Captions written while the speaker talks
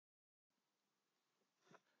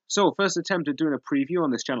So, first attempt at doing a preview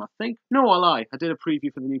on this channel, I think. No, I lie. I did a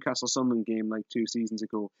preview for the Newcastle Sunderland game like 2 seasons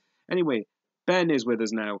ago. Anyway, Ben is with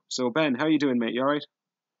us now. So, Ben, how are you doing, mate? You alright?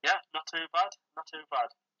 Yeah, not too bad. Not too bad.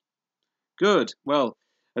 Good. Well,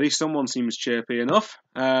 at least someone seems chirpy enough.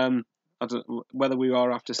 I don't, whether we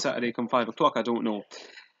are after Saturday come 5 o'clock, I don't know.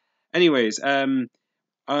 Anyways,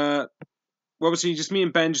 obviously just me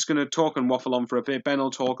and Ben just going to talk and waffle on for a bit. Ben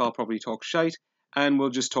will talk, I'll probably talk shite, and we'll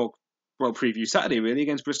just talk, well, preview Saturday really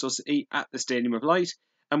against Bristol City at the Stadium of Light,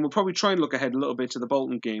 and we'll probably try and look ahead a little bit to the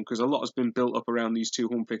Bolton game because a lot has been built up around these two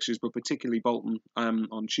home fixtures, but particularly Bolton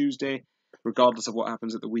on Tuesday, regardless of what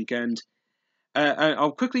happens at the weekend.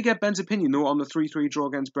 I'll quickly get Ben's opinion though on the 3-3 draw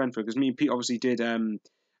against Brentford because me and Pete obviously did a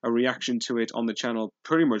reaction to it on the channel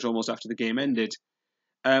pretty much almost after the game ended.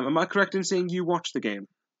 Am I correct in saying you watched the game?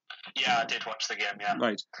 Yeah, I did watch the game, yeah.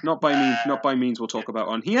 Right. Not by means we'll talk about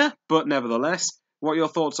on here, but nevertheless, what are your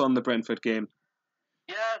thoughts on the Brentford game?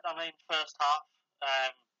 Yeah, I mean, first half,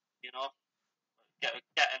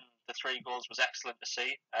 getting the 3 goals was excellent to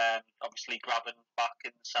see. Obviously, grabbing back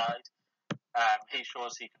inside. He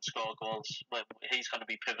shows he can score goals. He's going to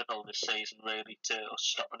be pivotal this season, really, to us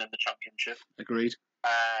stopping in the Championship. Agreed.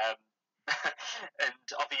 And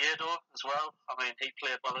Oviedo as well. I mean, he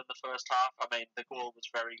played well in the first half. I mean, the goal was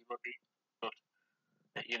very lucky, but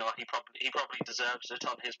he probably deserves it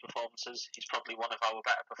on his performances. He's probably one of our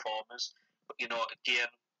better performers. But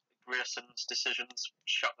again, Grayson's decisions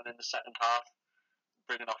shocking in the second half,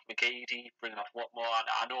 bringing off McGeady, bringing off Watmore.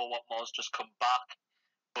 I know Watmore's just come back,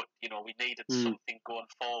 but we needed something going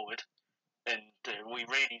forward. And we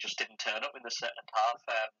really just didn't turn up in the second half.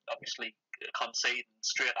 Obviously, conceding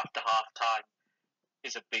straight after half time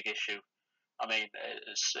is a big issue. I mean,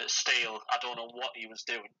 Steele, I don't know what he was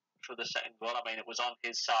doing for the second goal. I mean, it was on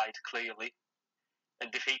his side clearly, and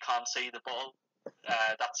if he can't see the ball,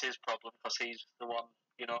 that's his problem because he's the one,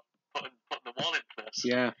 putting the wall in place.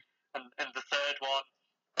 Yeah. And the third one,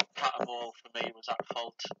 Catamol for me was at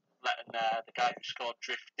fault, letting the guy who scored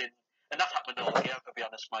drift in, and that happened all year. To be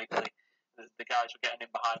honest, Mike. The guys were getting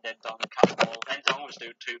in behind Endong and Catamol. Endong was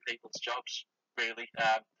doing 2 people's jobs, really.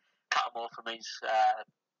 Catamol for me's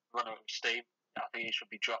runner of steam. I think he should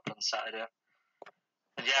be dropped on Saturday.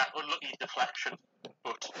 And yeah, unlucky deflection,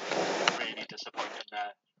 but really disappointing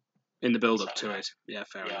there. In the build-up to it. Yeah,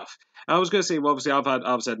 fair enough. I was going to say, well, obviously,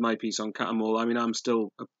 I've said my piece on Catamol. I mean, I'm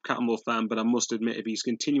still a Catamol fan, but I must admit, if he's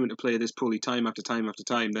continuing to play this poorly time after time after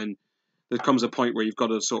time, then there comes a point where you've got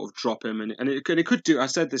to sort of drop him. And it could do, I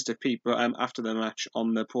said this to Pete, but after the match,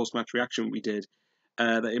 on the post-match reaction we did,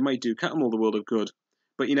 that it might do Catamol the world of good.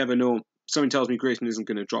 But you never know. Something tells me Grayson isn't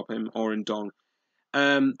going to drop him, or Ndong.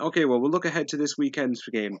 Okay, well, we'll look ahead to this weekend's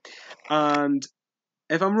game. And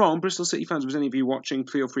if I'm wrong, Bristol City fans, was any of you watching,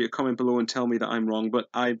 feel free to comment below and tell me that I'm wrong. But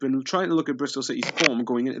I've been trying to look at Bristol City's form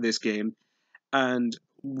going into this game and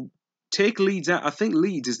take Leeds out. I think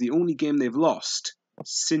Leeds is the only game they've lost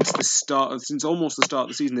since almost the start of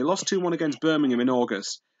the season. They lost 2-1 against Birmingham in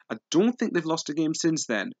August. I don't think they've lost a game since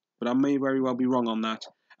then, but I may very well be wrong on that.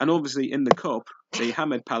 And obviously in the Cup, they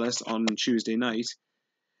hammered Palace on Tuesday night.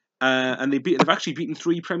 And they've actually beaten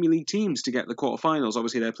 3 Premier League teams to get the quarterfinals.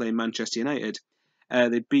 Obviously, they're playing Manchester United.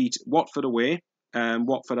 They beat Watford away.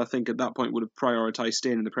 Watford, I think, at that point would have prioritised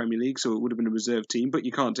staying in the Premier League, so it would have been a reserve team, but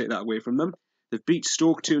you can't take that away from them. They've beat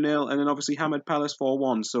Stoke 2-0, and then obviously hammered Palace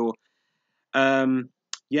 4-1. So,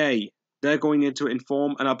 yay. They're going into it in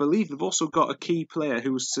form, and I believe they've also got a key player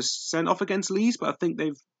who was sent off against Leeds, but I think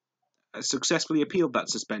they've successfully appealed that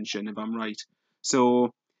suspension, if I'm right.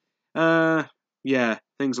 So, yeah,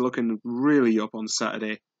 things are looking really up on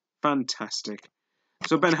Saturday. Fantastic.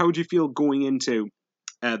 So, Ben, how do you feel going into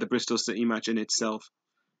the Bristol City match in itself?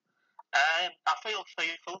 I feel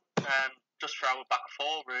fearful, just for our back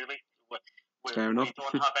 4, really. Fair enough.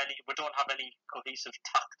 We don't have any cohesive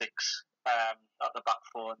tactics at the back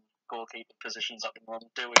 4 and goalkeeping positions at the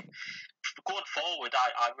moment, do we? Going forward,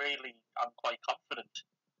 I'm quite confident.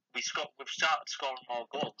 We've started scoring more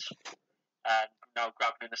goals, and now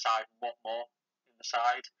grabbing in the side and Watmore in the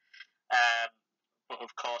side. But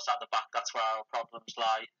of course, at the back, that's where our problems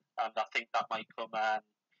lie, and I think that might come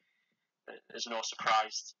as no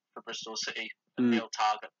surprise for Bristol City, and they'll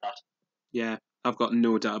target that. Yeah, I've got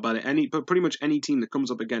no doubt about it. But pretty much any team that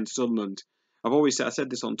comes up against Sunderland, I said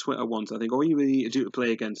this on Twitter once. I think all you really need to do to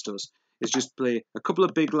play against us is just play a couple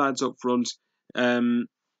of big lads up front,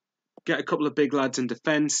 get a couple of big lads in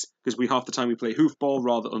defence because half the time we play hoofball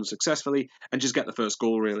rather unsuccessfully, and just get the first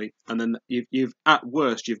goal really. And then you've at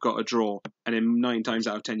worst you've got a draw, and in 9 times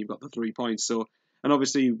out of 10 you've got the 3 points. So, and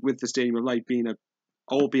obviously with the Stadium of Light being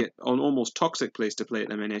albeit an almost toxic place to play at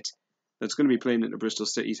the minute, that's going to be playing into Bristol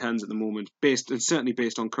City's hands at the moment, certainly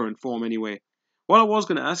based on current form anyway. What I was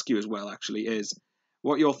going to ask you as well, actually, is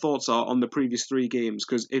what your thoughts are on the previous 3 games.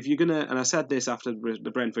 Because if you're going to, and I said this after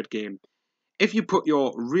the Brentford game, if you put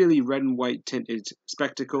your really red and white tinted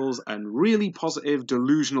spectacles and really positive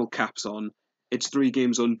delusional caps on, it's 3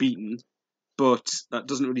 games unbeaten. But that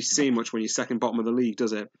doesn't really say much when you're second bottom of the league,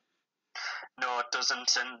 does it? No, it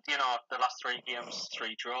doesn't. And, the last 3 games,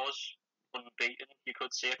 3 draws, unbeaten, you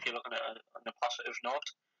could say, if you're looking at it on a positive note.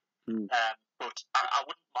 But I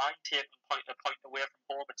wouldn't mind taking a point away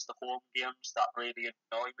from home. It's the home games that really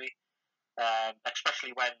annoy me,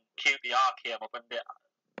 especially when QPR came up and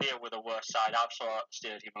they were the worst side I've saw at the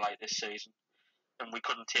stadium like this season, and we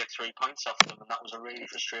couldn't take 3 points off them, and that was a really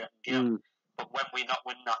frustrating game. But when we're not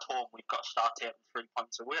winning at home, we've got to start taking 3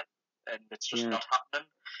 points away, and it's just not happening.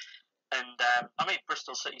 And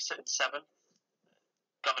Bristol City sitting 7th,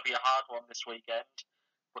 going to be a hard one this weekend.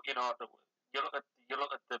 But you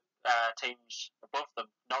look at the teams above them.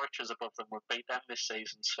 Norwich is above them. We've beat them this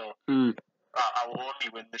season, so our only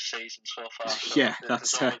win this season so far.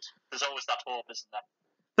 So there's always that hope, isn't there?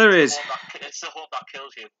 There is. It's the hope that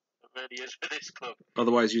kills you. It really is for this club.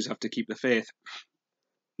 Otherwise, you just have to keep the faith.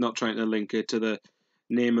 Not trying to link it to the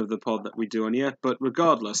name of the pod that we do on here, but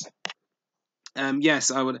regardless.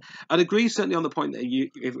 Yes, I'd agree certainly on the point that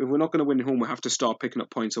if we're not going to win at home, we have to start picking up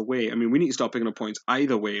points away. I mean, we need to start picking up points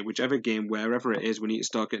either way, whichever game, wherever it is, we need to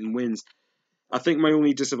start getting wins. I think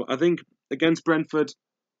I think against Brentford,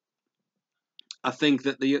 I think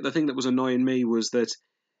that the thing that was annoying me was that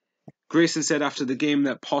Grayson said after the game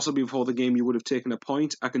that possibly before the game you would have taken a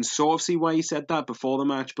point. I can sort of see why he said that before the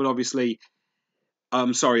match, but obviously,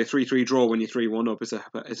 I'm sorry, a 3-3 draw when you're 3-1 up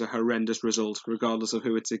is a horrendous result, regardless of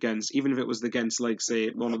who it's against. Even if it was against, like, say,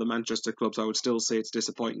 one of the Manchester clubs, I would still say it's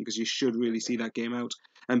disappointing because you should really see that game out.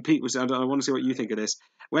 And Pete I want to see what you think of this.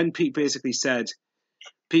 When Pete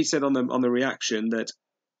said on the reaction that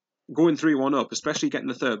going 3-1 up, especially getting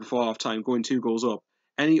the third before half time, going 2 goals up,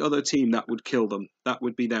 any other team that would kill them, that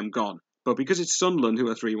would be them gone. But because it's Sunderland who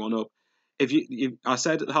are 3-1 up, I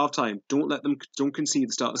said at half time, don't concede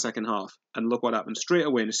the start of the second half, and look what happened straight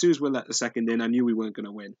away. And as soon as we let the second in, I knew we weren't going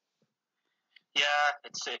to win. Yeah,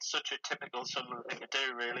 it's such a typical Sunderland thing to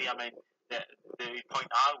do, really. I mean, the point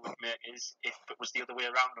I would make is if it was the other way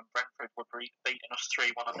around and Brentford were beating us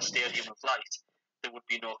 3-1 at the Stadium of Light, there would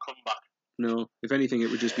be no comeback. No, if anything, it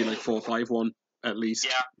would just be like 4-5-1 at least.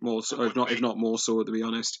 Yeah, more so, if not more so, to be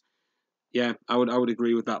honest. Yeah, I would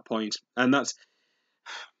agree with that point, and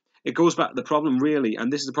it goes back to the problem really,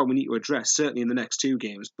 and this is the problem we need to address certainly in the next 2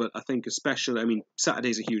 games. But I think especially, I mean,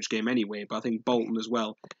 Saturday's a huge game anyway, but I think Bolton as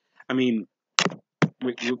well. I mean,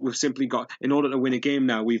 we've simply got, in order to win a game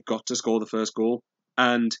now, we've got to score the first goal,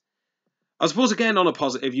 and I suppose, again, on a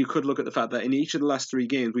positive, you could look at the fact that in each of the last 3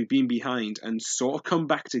 games, we've been behind and sort of come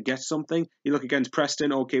back to get something. You look against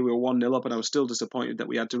Preston, okay, we were 1-0 up, and I was still disappointed that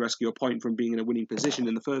we had to rescue a point from being in a winning position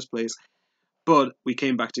in the first place. But we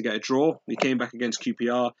came back to get a draw. We came back against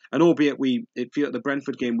QPR, and albeit the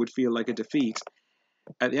Brentford game would feel like a defeat,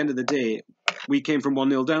 at the end of the day, we came from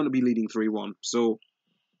 1-0 down to be leading 3-1. So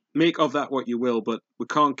make of that what you will, but we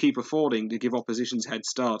can't keep affording to give oppositions head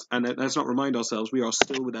start. And let's not remind ourselves, we are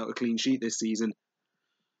still without a clean sheet this season.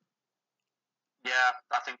 Yeah,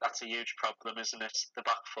 I think that's a huge problem, isn't it? The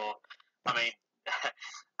back 4. I mean,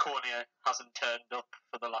 Cornier hasn't turned up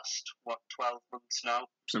for the last, 12 months now?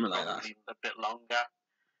 Something like that. A bit longer.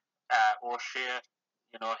 O'Shea,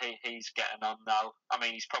 he's getting on now. I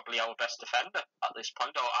mean, he's probably our best defender at this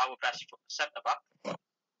point, or our best centre-back.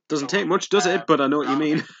 Doesn't take much, does it? But I know what you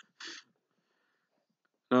mean.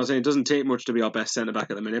 I was saying it doesn't take much to be our best centre-back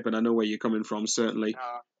at the minute, but I know where you're coming from, certainly.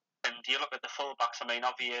 And you look at the full-backs, I mean,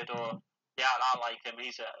 Oviedo, yeah, I like him.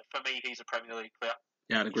 For me, he's a Premier League player.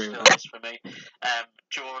 Yeah, I'd agree with that. For me.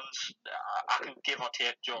 Jones, I can give or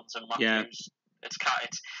take Jones and Matthews. Yeah. It's kind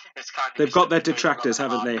of... They've got their detractors,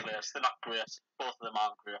 haven't they? Players. They're not great. Both of them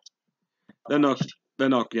aren't great. They're not. They're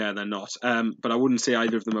not. But I wouldn't say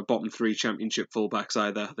either of them are bottom 3 championship fullbacks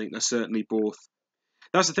either. I think they're certainly both.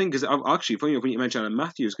 That's the thing, because actually, funny enough when you mentioned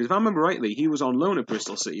Matthews, because if I remember rightly, he was on loan at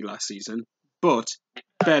Bristol City last season, but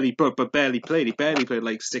barely played. He barely played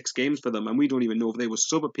like 6 games for them, and we don't even know if they were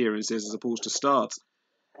sub appearances as opposed to starts.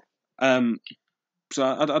 So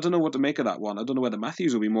I don't know what to make of that one. I don't know whether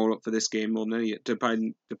Matthews will be more up for this game more than any,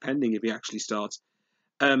 depending if he actually starts.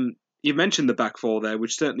 You mentioned the back 4 there,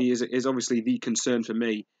 which certainly is obviously the concern for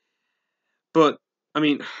me. But I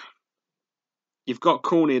mean, you've got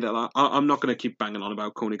Coney that I'm not going to keep banging on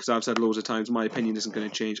about Coney because I've said loads of times my opinion isn't going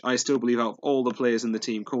to change. I still believe out of all the players in the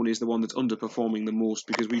team, Coney is the one that's underperforming the most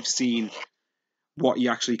because we've seen what he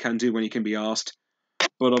actually can do when he can be asked.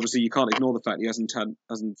 but obviously you can't ignore the fact he hasn't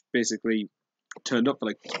basically turned up for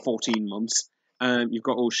like 14 months. You've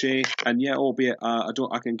got O'Shea, and yeah, albeit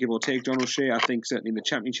I can give or take John O'Shea. I think certainly in the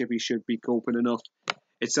Championship he should be coping enough.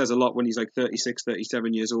 It says a lot when he's like 36,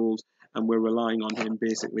 37 years old, and we're relying on him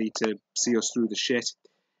basically to see us through the shit.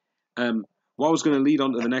 What I was going to lead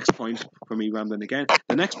on to the next point, for me rambling again,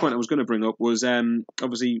 the next point I was going to bring up was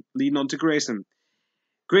obviously leading on to Grayson.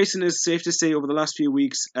 Grayson is safe to say over the last few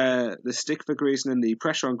weeks, the stick for Grayson and the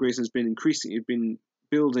pressure on Grayson has been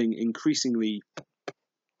building increasingly,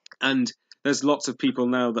 and there's lots of people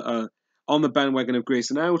now that are on the bandwagon of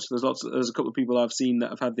Grayson out. There's a couple of people I've seen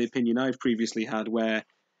that have had the opinion I've previously had, where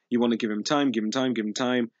you want to give him time.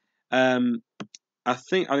 I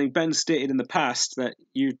think Ben stated in the past that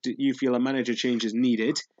you feel a manager change is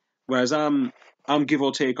needed, whereas I'm give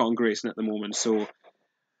or take on Grayson at the moment. So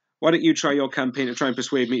why don't you try your campaign to try and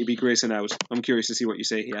persuade me to be Grayson out? I'm curious to see what you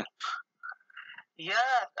say here. Yeah,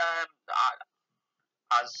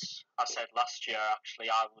 as I said last year, actually,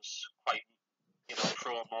 I was quite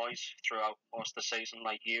pro Moyes throughout most of the season,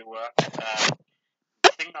 like you were.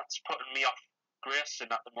 The thing that's putting me off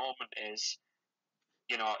Grayson at the moment is,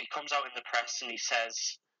 he comes out in the press and he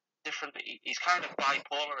says different. He's kind of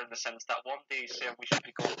bipolar in the sense that one day he's saying we should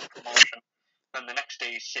be going for promotion, and the next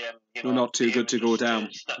day he's saying, we're not too good to go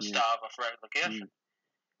down. Starve off relegation.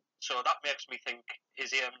 So that makes me think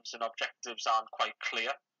his aims and objectives aren't quite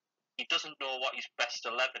clear. He doesn't know what his best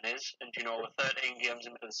 11 is, and we're 13 games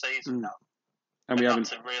into the season now, and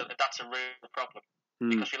that's a real problem.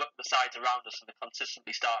 Because you look at the sides around us and they're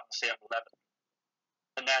consistently starting the same 11,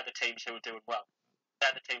 and they're the teams who are doing well.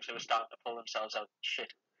 They're the teams who are starting to pull themselves out of shit.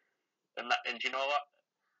 And you know what?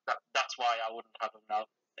 That's why I wouldn't have him now.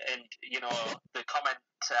 And the comment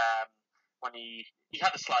when he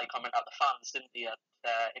had a sly comment at the fans, didn't he, at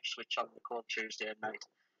Ipswich on the cold Tuesday night?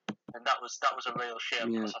 And that was a real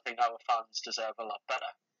shame, because I think our fans deserve a lot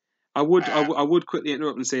better. I would quickly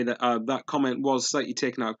interrupt and say that that comment was slightly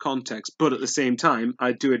taken out of context, but at the same time,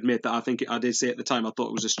 I do admit that I did say at the time I thought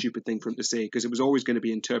it was a stupid thing for him to say, because it was always going to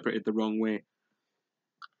be interpreted the wrong way.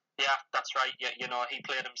 Yeah, that's right. Yeah, he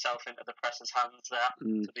played himself into the press's hands there,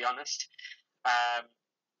 to be honest. And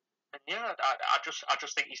yeah, I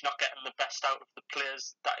just think he's not getting the best out of the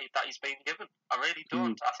players that he's been given. I really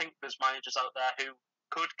don't. I think there's managers out there who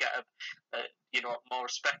could get more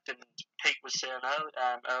respect. And Pete was saying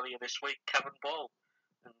earlier this week, Kevin Ball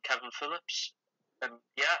and Kevin Phillips, and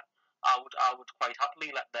yeah, I would quite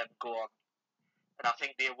happily let them go on, and I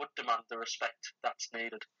think they would demand the respect that's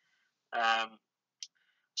needed.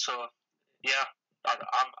 So yeah,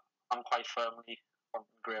 I'm quite firmly on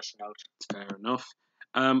Grayson out. Fair enough.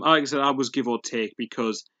 Like I said, I was give or take,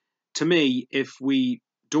 because to me, if we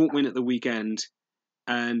don't win at the weekend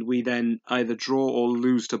and we then either draw or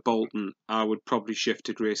lose to Bolton, I would probably shift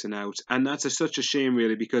to Grayson out. And that's such a shame,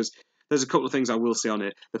 really, because there's a couple of things I will say on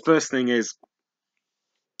it. The first thing is,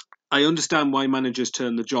 I understand why managers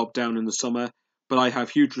turn the job down in the summer, but I have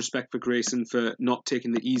huge respect for Grayson for not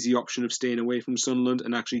taking the easy option of staying away from Sunderland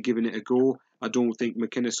and actually giving it a go. I don't think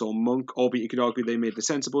McInnes or Monk, albeit you could argue they made the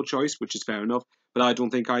sensible choice, which is fair enough, but I don't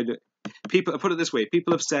think people put it this way,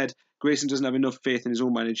 people have said Grayson doesn't have enough faith in his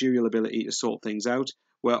own managerial ability to sort things out,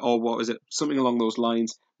 something along those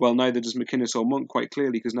lines. Well, neither does McInnes or Monk, quite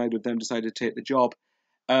clearly, because neither of them decided to take the job.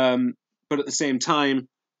 But at the same time,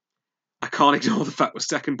 I can't ignore the fact we're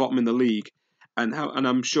second bottom in the league, and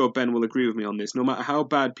I'm sure Ben will agree with me on this. No matter how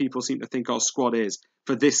bad people seem to think our squad is,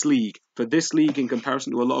 for this league in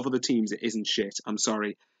comparison to a lot of other teams, it isn't shit. I'm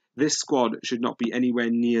sorry. This squad should not be anywhere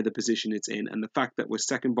near the position it's in, and the fact that we're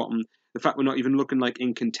second bottom, the fact we're not even looking like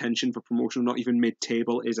in contention for promotion, not even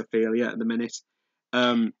mid-table, is a failure at the minute.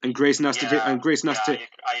 And Grayson has to. I agree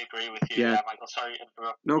with you. Yeah, Michael. Sorry to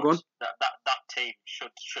interrupt. No, go on. That team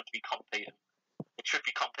should be competing. It should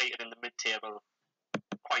be competing in the mid-table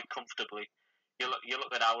quite comfortably. You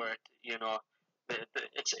look at our,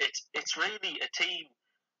 it's really a team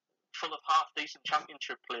full of half decent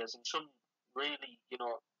Championship players and some really,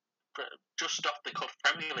 just off the cuff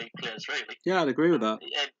Premier League players, really. Yeah, I'd agree with that.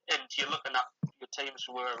 And you're looking at your teams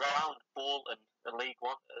who are around Bolton, a League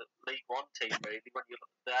One team, really. When you look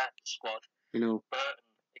at their squad, Burton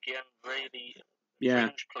again, really. Yeah,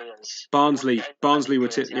 players.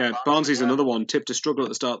 Barnsley's another one tipped to struggle at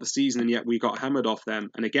the start of the season, and yet we got hammered off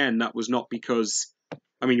them. And again, that was not because,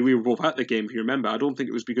 we were both at the game, if you remember. I don't think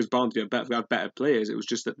it was because Barnsley had better players. It was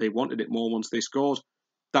just that they wanted it more once they scored.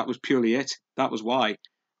 That was purely it. That was why.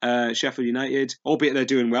 Sheffield United, albeit they're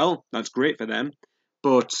doing well, that's great for them.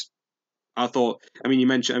 But I thought,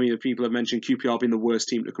 people have mentioned QPR being the worst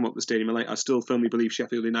team to come up the stadium. I still firmly believe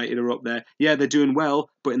Sheffield United are up there. Yeah, they're doing well,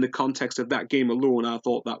 but in the context of that game alone, I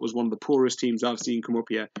thought that was one of the poorest teams I've seen come up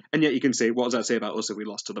here. And yet you can say, what does that say about us if we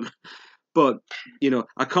lost to them? But,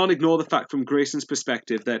 I can't ignore the fact from Grayson's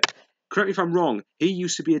perspective that, correct me if I'm wrong, he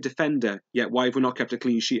used to be a defender, yet why have we not kept a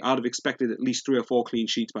clean sheet? I'd have expected at least 3 or 4 clean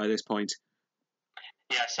sheets by this point.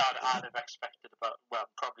 Yes, I'd have expected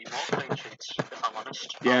probably more clean sheets, if I'm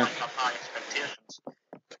honest. Yeah. I might have high expectations.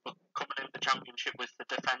 But coming into the Championship with the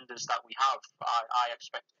defenders that we have, I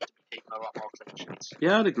expected to be keeping a lot more clean sheets.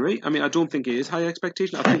 Yeah, I'd agree. I don't think it is high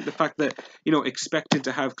expectation. I think the fact that, expected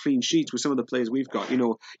to have clean sheets with some of the players we've got.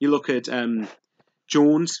 You look at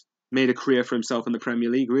Jones, made a career for himself in the Premier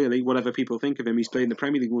League, really. Whatever people think of him, he's played in the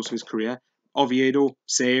Premier League most of his career. Oviedo,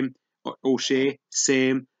 same. O'Shea,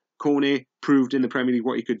 same. Kone proved in the Premier League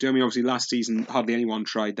what he could do. Obviously last season hardly anyone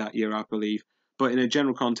tried that year, I believe. But in a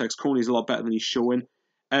general context, Kone's a lot better than he's showing.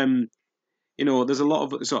 There's a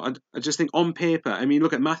lot of... So I just think on paper,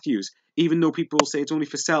 look at Matthews. Even though people say it's only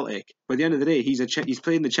for Celtic, by the end of the day, he's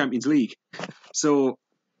played in the Champions League. So,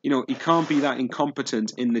 he can't be that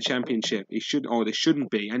incompetent in the Championship. He should, or they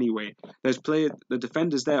shouldn't be anyway. The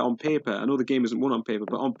defenders there on paper. I know the game isn't won on paper,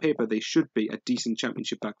 but on paper they should be a decent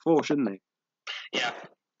Championship back four, shouldn't they? Yeah,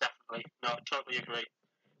 definitely. No, I totally agree.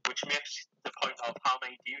 Which makes the point of how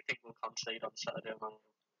many do you think we'll concede on Saturday morning?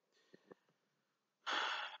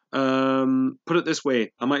 Put it this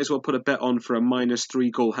way, I might as well put a bet on for a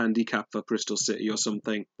 -3 goal handicap for Bristol City or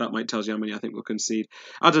something. That might tell you how many I think we'll concede.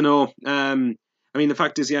 I don't know. The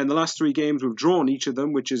fact is, in the last 3 games we've drawn each of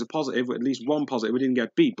them, which is a positive, at least one positive. We didn't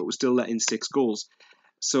get beat, but we're still letting 6 goals.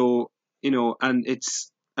 So, and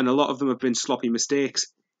a lot of them have been sloppy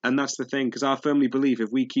mistakes. And that's the thing, because I firmly believe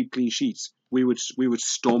if we keep clean sheets, we would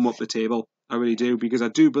storm up the table. I really do, because I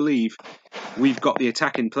do believe we've got the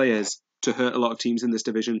attacking players to hurt a lot of teams in this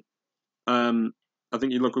division. I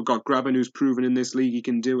think we've got Graben, who's proven in this league he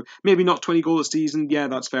can do maybe not 20 goals a season. Yeah,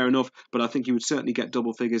 that's fair enough, but I think he would certainly get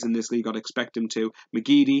double figures in this league. I'd expect him to.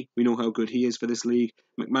 McGeady, we know how good he is for this league.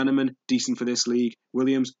 McManaman, decent for this league.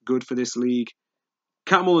 Williams, good for this league.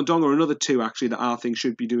 Catmull and Dong are another 2 actually that I think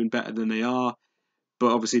should be doing better than they are,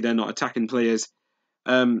 but obviously they're not attacking players.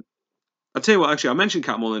 I'll tell you what, actually, I mentioned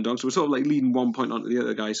Catmull and Dong, so we're sort of like leading 1 point onto the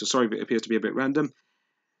other guy, so sorry if it appears to be a bit random.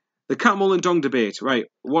 The Catmull and Dong debate, right?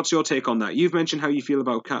 What's your take on that? You've mentioned how you feel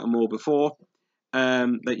about Catmull before,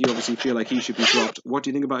 that you obviously feel like he should be dropped. What do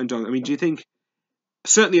you think about Ndong? Do you think,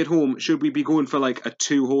 certainly at home, should we be going for like a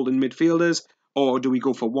 2 holding midfielders, or do we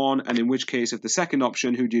go for 1? And in which case, if the second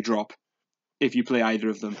option, who do you drop if you play either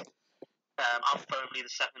of them? I'm firmly the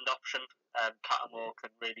second option. Catmull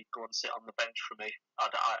can really go and sit on the bench for me.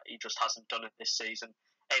 He just hasn't done it this season.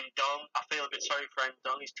 Ndong, I feel a bit sorry for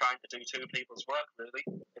Ndong. He's trying to do 2 people's work really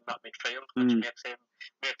in that midfield, which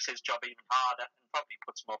makes his job even harder and probably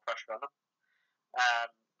puts more pressure on him.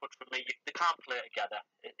 But for me, they can't play together.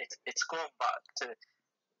 It's going back to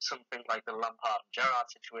something like the Lampard and Gerrard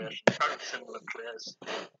situation. Very similar players.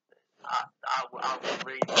 I would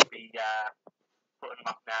really be putting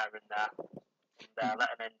McNair in there and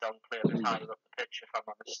letting Ndong play a bit higher up the pitch, if I'm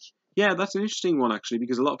honest. Yeah, that's an interesting one actually,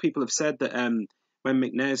 because a lot of people have said that when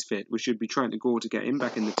McNair's fit, we should be trying to go to get him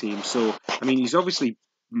back in the team. So,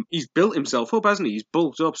 he's built himself up, hasn't he? He's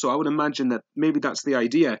bulked up, so I would imagine that maybe that's the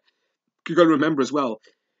idea. You've got to remember as well,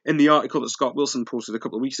 in the article that Scott Wilson posted a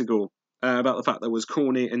couple of weeks ago about the fact there was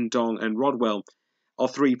Kone and Dong and Rodwell are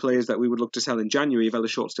 3 players that we would look to sell in January if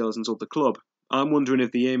Ellis Short still hasn't sold the club. I'm wondering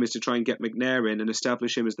if the aim is to try and get McNair in and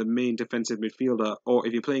establish him as the main defensive midfielder, or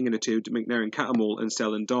if you're playing in a 2, to McNair and Catmull and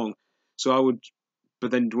sell Ndong. So I would,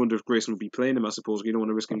 but then wonder if Grayson would be playing him, I suppose. You don't want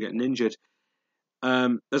to risk him getting injured.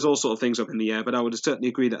 There's all sort of things up in the air, but I would certainly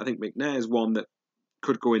agree that I think McNair is one that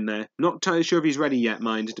could go in there. Not entirely sure if he's ready yet,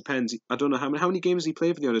 mind. It depends. I don't know how many games has he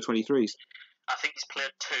played for the under-23s? I think he's played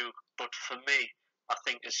 2, but for me, I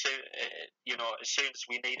think as soon as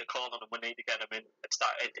we need a call on him, we need to get him in.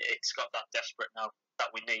 It's got that desperate now that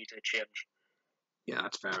we need a change. Yeah,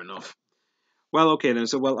 that's fair enough. Well, okay then.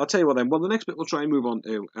 So, I'll tell you what then. Well, the next bit we'll try and move on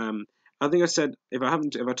to. I think I said, if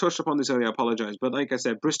I touched upon this earlier, I apologise. But like I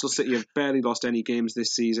said, Bristol City have barely lost any games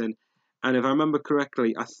this season. And if I remember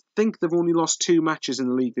correctly, I think they've only lost 2 matches in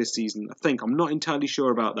the league this season. I'm not entirely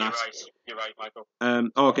sure about that. You're right,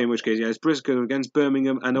 Michael. Okay, in which case, it's Bristol against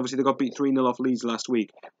Birmingham, and obviously they got beat 3-0 off Leeds last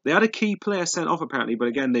week. They had a key player sent off apparently, but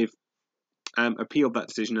again they've appealed that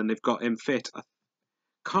decision and they've got him fit. I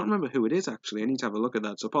can't remember who it is actually. I need to have a look at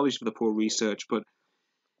that. So apologies for the poor research, but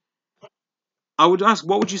I would ask,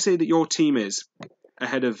 what would you say that your team is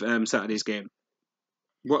ahead of Saturday's game?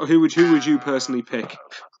 Who would you personally pick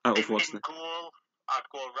out of what's there? In goal, I'd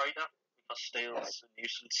go Ryder because Steele's a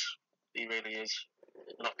nuisance. He really is.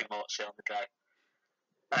 Nothing more to say on the guy.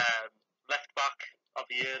 Left back,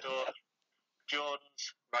 Oviedo.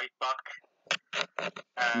 Jones, right back.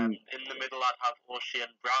 In the middle, I'd have O'Shea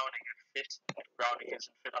and Browning if fit. If Browning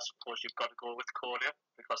isn't fit, I suppose you've got to go with Cornea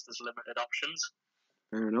because there's limited options.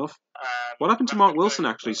 Fair enough. What happened to Mark Wilson,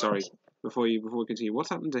 actually? Sorry, before we continue. What's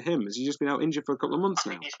happened to him? Has he just been out injured for a couple of months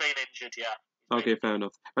now? I think he's been injured, yeah. Okay, fair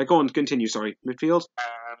enough. Right, go on, continue, sorry. Midfield?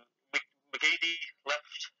 McGeady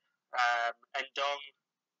left, Endong,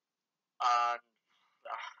 and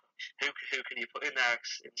who can you put in there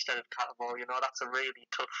instead of Catamore? You know, that's a really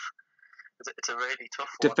tough... It's a really tough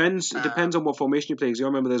one. It depends on what formation you play, because you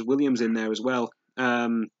remember there's Williams in there as well. Yeah,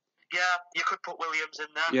 you could put Williams in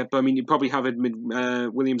there. Yeah, but I mean, you probably have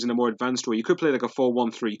Williams in a more advanced way. You could play like a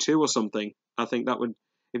 4-1-3-2 or something. I think that would...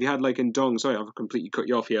 If you had like Ndong... Sorry, I've completely cut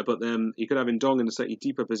you off here, but you could have Ndong in a slightly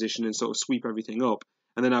deeper position and sort of sweep everything up,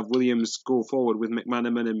 and then have Williams go forward with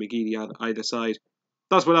McManaman and McGeady at either side.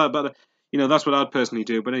 That's what that's what I'd personally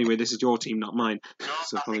do. But anyway, this is your team, not mine. No,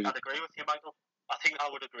 so I think I'd agree with you, Michael. I think I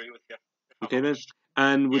would agree with you. Okay then.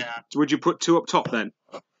 And would you put two up top then?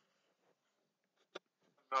 No,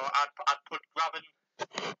 I'd put Graben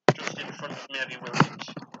just in front of maybe Williams.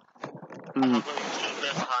 I'd have Williams just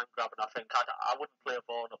there behind Graben, I think. I wouldn't play a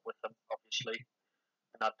Vaughan up with them, obviously.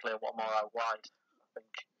 And I'd play Watmore out wide, I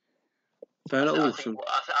think. Fair enough.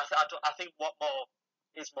 I think Watmore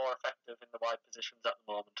is more effective in the wide positions at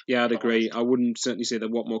the moment. Yeah, I'd agree. I wouldn't certainly say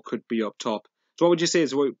that Watmore could be up top. So what would you say?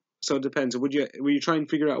 So it depends. Would you try and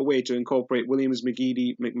figure out a way to incorporate Williams,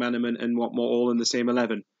 McGeady, McManaman and Watmore all in the same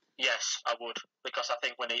 11? Yes, I would, because I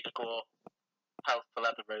think we need to go health for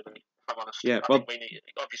leather, really, if I'm honest. Yeah, I think we need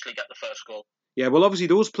to obviously get the first goal. Yeah, well, obviously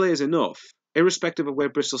those players enough, irrespective of where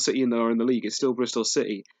Bristol City are in the league, it's still Bristol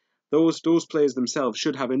City. Those players themselves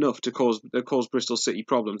should have enough to cause Bristol City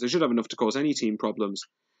problems. They should have enough to cause any team problems.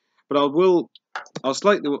 But we'll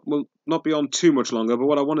not be on too much longer, but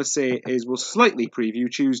what I want to say is we'll slightly preview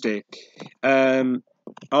Tuesday.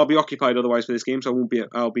 I'll be occupied otherwise for this game, so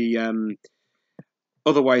I'll be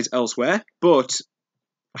otherwise elsewhere. But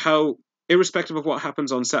irrespective of what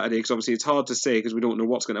happens on Saturday, because obviously it's hard to say because we don't know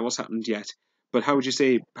what's happened yet. But how would you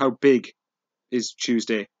say, how big is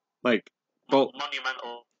Tuesday? Like,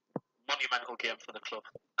 monumental game for the club.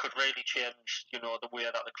 Could really change, the way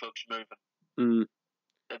that the club's moving.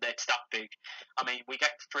 It's that big. I mean, we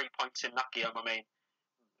get 3 points in that game. I mean,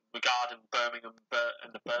 regarding Birmingham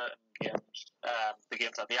and the Burton games, the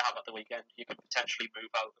games that they have at the weekend, you could potentially move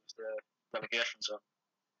out of the relegation zone.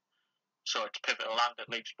 So it's pivotal, and it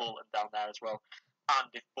leaves Bolton down there as well. And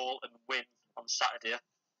if Bolton win on Saturday,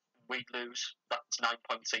 we lose. That's 9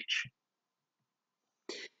 points each.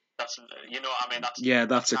 That's what I mean.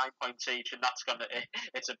 That's 9 points each, and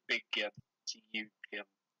it's a big game. It's a huge game.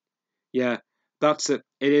 Yeah. That's it.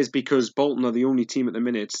 It is because Bolton are the only team at the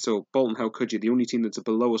minute. So Bolton, how could you? The only team that's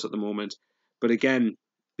below us at the moment. But again,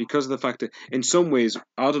 because of the fact that in some ways,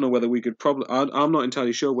 I don't know whether we could I'm not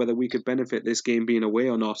entirely sure whether we could benefit this game being away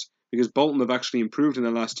or not. Because Bolton have actually improved in the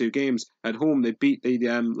last two games. At home, they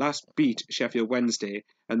last beat Sheffield Wednesday,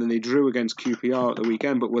 and then they drew against QPR at the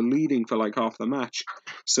weekend. But were leading for like half the match.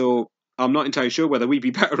 So I'm not entirely sure whether we'd be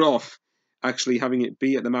better off actually having it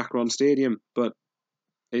be at the Macron Stadium. But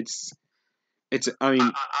I think we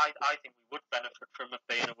would benefit from it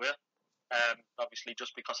being away. Obviously,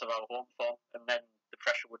 just because of our home form, and then the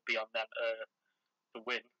pressure would be on them to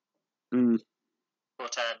win.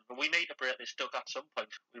 But we need to break this duck at some point.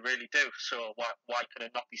 We really do. So why can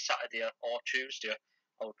it not be Saturday or Tuesday?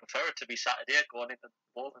 I would prefer it to be Saturday going into the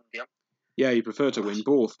Bolton game. Yeah, you prefer to win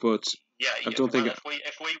both, but I don't think if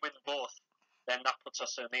we win both, then that puts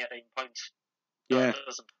us on 18 points. Yeah, no, it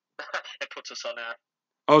doesn't. It puts us on.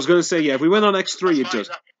 I was going to say, yeah, if we went on X3, it does.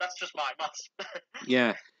 That's just my maths.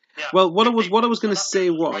 Yeah. Well, what I was going to say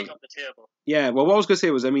was, right on the table. Yeah. Well, what I was going to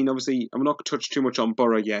say was, I mean, obviously, I'm not going to touch too much on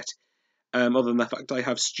Borough yet. Other than the fact I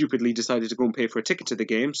have stupidly decided to go and pay for a ticket to the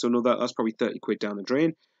game, so no, that's probably 30 quid down the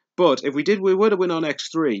drain. But if we were to win on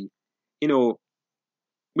X3,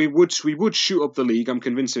 we would shoot up the league. I'm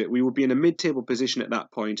convinced of it. We would be in a mid-table position at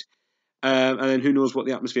that point. And then who knows what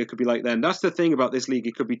the atmosphere could be like then. That's the thing about this league.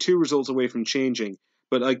 It could be 2 results away from changing.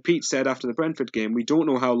 But like Pete said after the Brentford game, we don't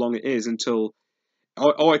know how long it is until...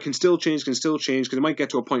 it can still change, because it might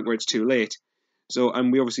get to a point where it's too late. So,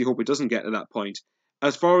 and we obviously hope it doesn't get to that point.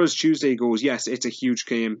 As far as Tuesday goes, yes, it's a huge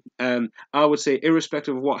game. I would say,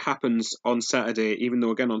 irrespective of what happens on Saturday, even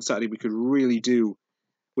though, again, on Saturday we could really do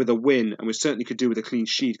with a win, and we certainly could do with a clean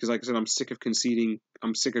sheet, because like I said, I'm sick of conceding,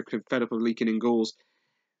 I'm fed up of leaking in goals.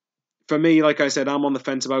 for me, like I said, I'm on the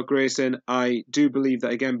fence about Grayson. I do believe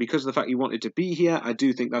that, again, because of the fact he wanted to be here, I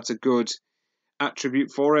do think that's a good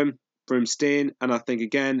attribute for him staying. And I think,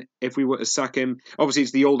 again, if we were to sack him, obviously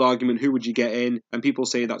it's the old argument, who would you get in? And people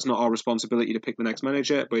say that's not our responsibility to pick the next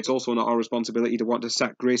manager, but it's also not our responsibility to want to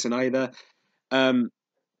sack Grayson either.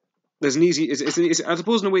 There's an easy, I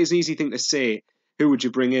suppose in a way it's an easy thing to say, who would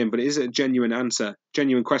you bring in? But it is a genuine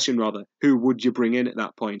question rather. Who would you bring in at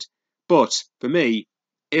that point? But for me,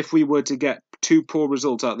 if we were to get 2 poor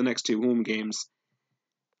results out of the next 2 home games,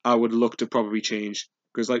 I would look to probably change.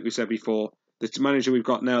 Because like we said before, the manager we've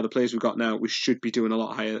got now, the players we've got now, we should be doing a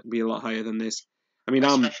lot higher than this. I mean,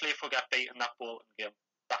 especially if we get beaten that Bolton game.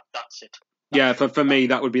 That's it. Yeah, for me,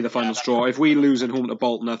 that would be the final straw. If we lose at home to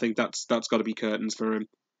Bolton, I think that's got to be curtains for him.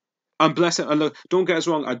 And bless it. And look, don't get us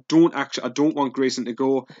wrong. I don't want Grayson to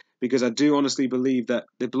go, because I do honestly believe that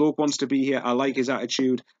the bloke wants to be here. I like his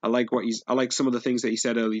attitude. I like some of the things that he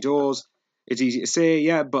said early doors. It's easy to say,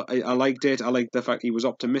 yeah, but I liked it. I liked the fact he was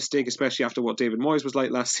optimistic, especially after what David Moyes was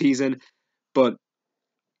like last season. But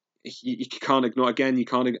you can't ignore, again,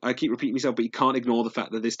 I keep repeating myself, but you can't ignore the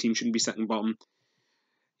fact that this team shouldn't be second bottom.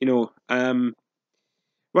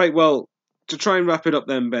 Right, well, to try and wrap it up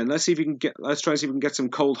then, Ben, let's try and see if we can get some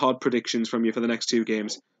cold hard predictions from you for the next 2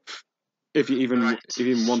 games. If you even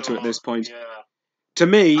want to at this point. Yeah. To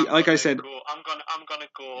me, like I said, I'm gonna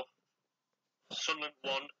go Sunderland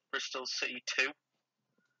 1, Bristol City 2.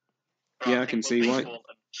 Yeah, I can see why.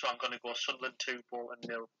 Bolton, so I'm going to go Sunderland 2, Bolton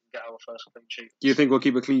 0, get our first clean sheet. Do you think we'll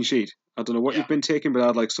keep a clean sheet? I don't know what you've been taking, but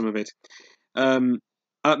I'd like some of it.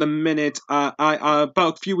 At the minute, I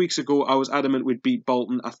about a few weeks ago, I was adamant we'd beat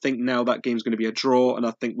Bolton. I think now that game's going to be a draw, and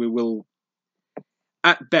I think we will,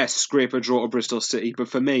 at best, scrape a draw to Bristol City. But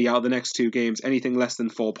for me, out of the next 2 games, anything less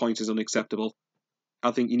than 4 points is unacceptable.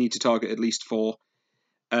 I think you need to target at least 4.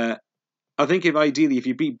 I think if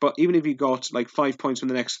you beat, but even if you got like 5 points from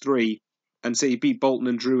the next 3, and say you beat Bolton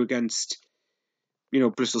and drew against,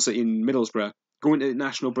 Bristol City and Middlesbrough, going to the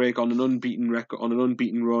national break on an unbeaten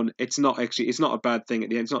run, it's not a bad thing at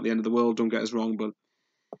the end. It's not the end of the world. Don't get us wrong, but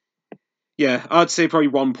yeah, I'd say probably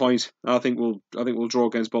 1 point. I think we'll draw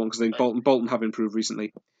against Bolton, because I think Bolton have improved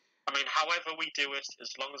recently. I mean, however we do it,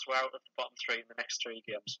 as long as we're out of the bottom 3 in the next 3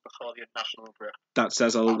 games before the national break. That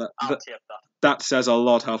says I'll take that. That says a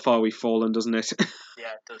lot how far we've fallen, doesn't it? Yeah,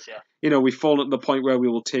 it does, yeah. We've fallen to the point where we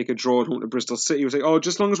will take a draw at home to Bristol City. We say,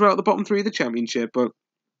 just as long as we're out of the bottom 3 of the Championship. But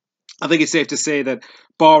I think it's safe to say that,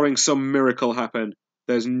 barring some miracle happen,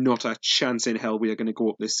 there's not a chance in hell we are going to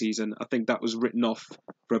go up this season. I think that was written off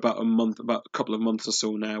for about a couple of months or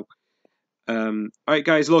so now. Alright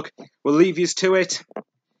guys, look, we'll leave you to it.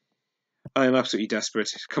 I am absolutely desperate.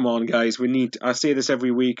 Come on guys, I say this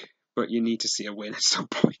every week, but you need to see a win at some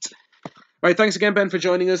point. Right, thanks again, Ben, for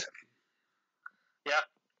joining us. Yeah.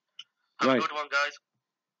 Have a good one, guys.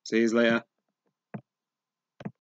 See you later.